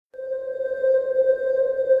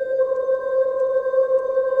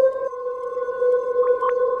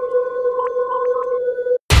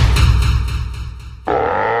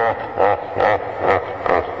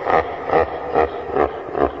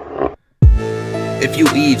If you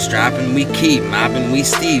eavesdroppin', we keep mopping, we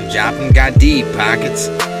Steve jopping, got deep pockets.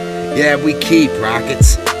 Yeah, we keep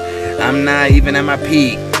rockets. I'm not even at my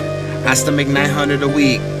peak. I still make 900 a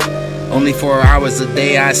week. Only 4 hours a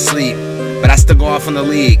day I sleep, but I still go off on the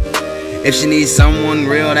league. If she needs someone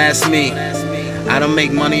real, that's me. I don't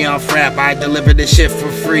make money off rap, I deliver this shit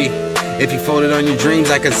for free. If you folded on your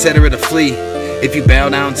dreams, I consider it a flea. If you bow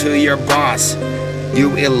down to your boss,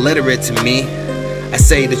 you illiterate to me. I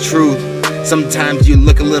say the truth. Sometimes you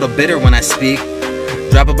look a little bitter when I speak.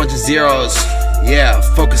 Drop a bunch of zeros. Yeah,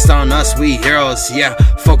 focused on us, we heroes. Yeah,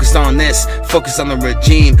 focused on this, focused on the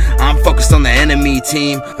regime. I'm focused on the enemy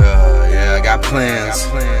team. Yeah, I got plans.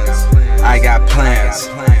 I got plans.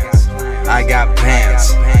 I got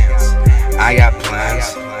pants. I got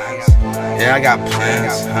plans. Yeah, I got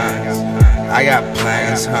plans, huh? I got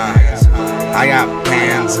plans, huh? I got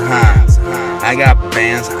pants, huh? I got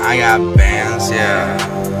bands, I got bands, yeah.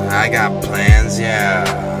 I got plans, yeah.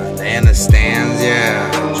 They understand,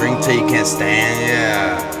 yeah. Drink till you can't stand,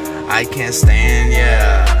 yeah. I can't stand,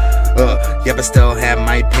 yeah. Yeah, but still have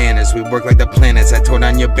my planners. We work like the planets. I tore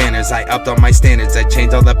down your banners. I upped all my standards. I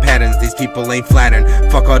changed all the patterns. These people ain't flattering.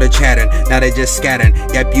 Fuck all the chattering. Now they just scattering.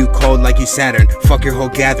 Yep, you cold like you Saturn. Fuck your whole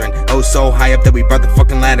gathering. Oh, so high up that we brought the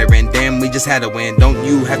fucking ladder in. Damn, we just had to win. Don't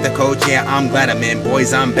you have to coach? Yeah, I'm glad I'm in.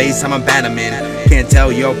 Boys, I'm base, I'm a batterman. Can't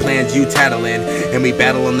tell your plans, you tattling. And we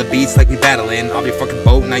battle on the beats like we battling. Off your fucking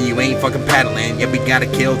boat, now you ain't fucking paddling. Yeah, we gotta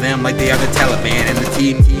kill them like they are the Taliban. And the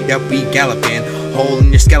team, yep, we galloping. Hole in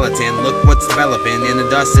your skeleton, look what's developing. And the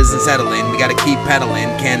dust isn't settling, we gotta keep pedaling.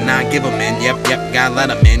 Cannot give them in, yep, gotta let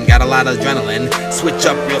them in. Got a lot of adrenaline, switch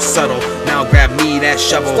up real subtle. Now grab me that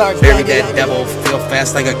shovel, bury that devil. Feel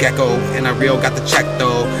fast like a gecko, and I real got the check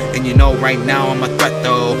though. And you know right now I'm a threat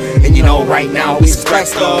though. And you know right now we some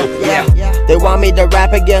threats though, yeah. They want me to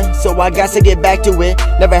rap again, so I got to get back to it.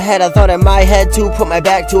 Never had a thought in my head to put my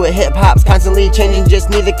back to it. Hip-hop's constantly changing, just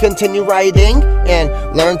need to continue writing and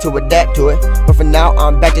learn to adapt to it. But for now,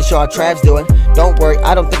 I'm back to show how Trav's doing. Don't worry,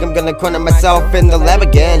 I don't think I'm gonna corner myself in the lab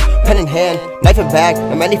again. Pen in hand, knife and bag,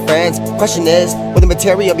 and many friends. Question is, will the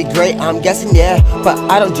material be great? I'm guessing yeah, but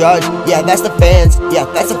I don't judge. Yeah, that's the fans, yeah,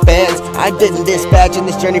 that's the fans. I didn't dispatch in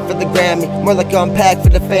this journey for the Grammy, more like unpack for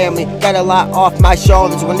the family. Got a lot off my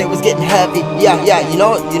shoulders when it was getting heavy. Yeah, you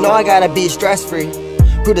know I gotta be stress-free.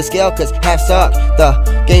 Crew the scale cause half suck.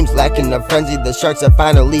 The game's lacking the frenzy. The sharks are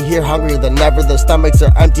finally here, hungrier than ever. Their stomachs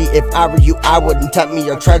are empty. If I were you, I wouldn't tempt me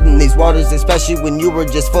or tread in these waters, especially when you were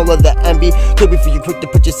just full of the envy. Could be for you quick to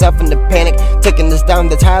put yourself into panic. Taking this down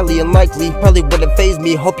that's highly unlikely. Probably wouldn't faze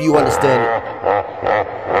me, hope you understand it.